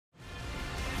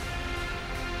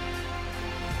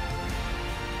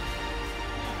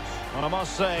Well, I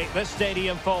must say, this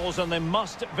stadium falls in the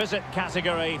must-visit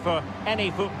category for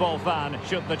any football fan,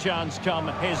 should the chance come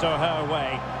his or her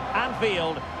way.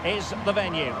 Anfield is the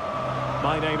venue.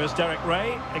 My name is Derek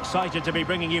Ray, excited to be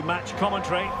bringing you match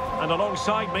commentary, and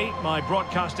alongside me, my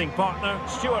broadcasting partner,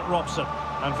 Stuart Robson.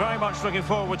 And very much looking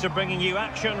forward to bringing you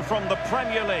action from the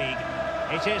Premier League.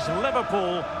 It is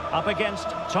Liverpool up against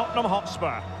Tottenham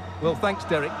Hotspur. Well, thanks,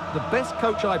 Derek. The best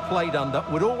coach I played under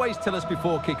would always tell us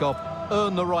before kick-off,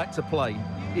 earn the right to play.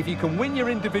 If you can win your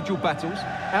individual battles,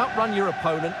 outrun your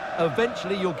opponent,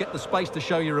 eventually you'll get the space to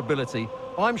show your ability.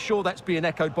 I'm sure that's being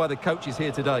echoed by the coaches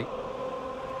here today.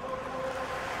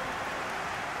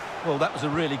 Well, that was a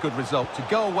really good result. To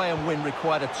go away and win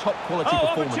required a top-quality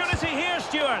performance. Opportunity here,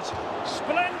 Stuart.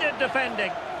 Splendid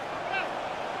defending.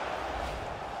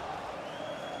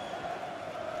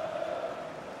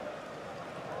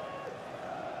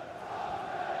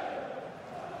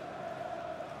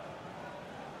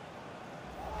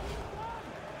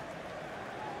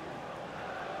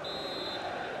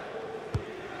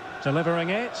 Delivering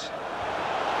it.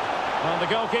 Well, the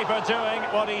goalkeeper doing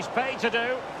what he's paid to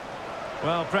do.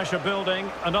 Well, pressure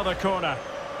building, another corner.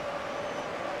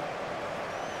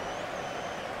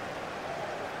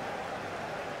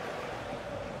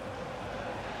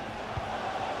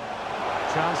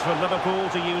 Chance for Liverpool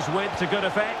to use width to good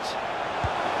effect.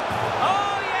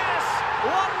 Oh, yes!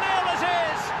 1-0 it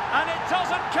is! And it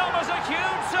doesn't come as a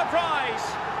huge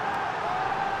surprise.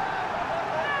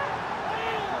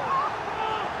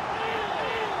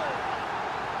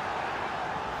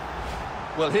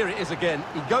 Well, here it is again.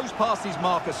 He goes past his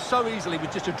marker so easily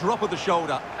with just a drop of the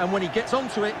shoulder. And when he gets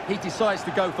onto it, he decides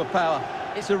to go for power.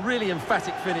 It's a really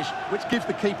emphatic finish, which gives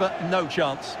the keeper no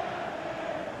chance.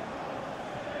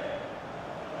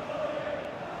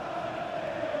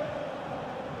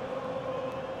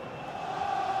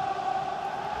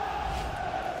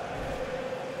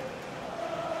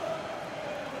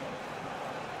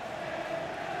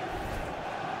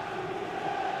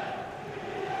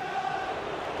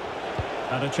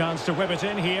 And a chance to whip it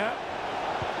in here.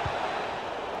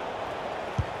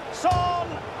 Son!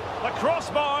 The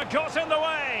crossbar got in the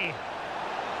way.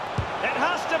 It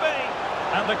has to be.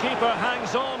 And the keeper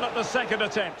hangs on at the second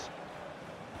attempt.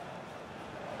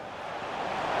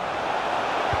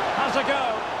 Has a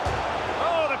go.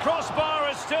 Oh, the crossbar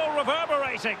is still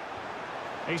reverberating.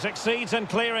 He succeeds in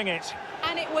clearing it.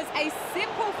 And it was a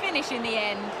simple finish in the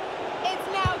end. It's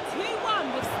now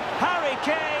 2-1 with Harry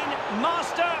Kane,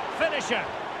 master finisher.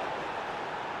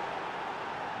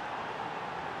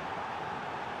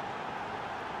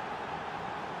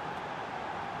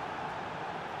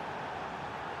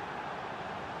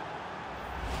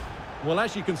 Well,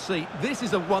 as you can see, this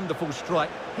is a wonderful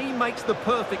strike. He makes the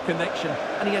perfect connection,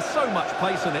 and he has so much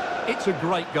pace in it. It's a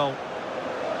great goal.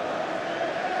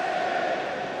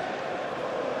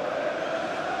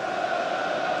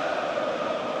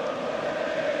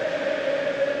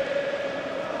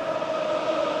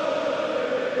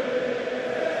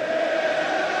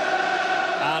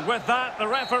 And with that, the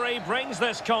referee brings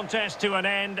this contest to an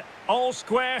end. All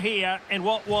square here in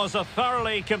what was a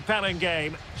thoroughly compelling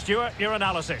game. Stuart, your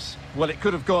analysis? Well, it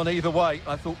could have gone either way.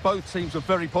 I thought both teams were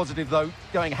very positive, though,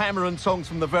 going hammer and tongs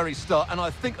from the very start. And I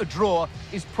think a draw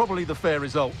is probably the fair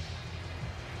result.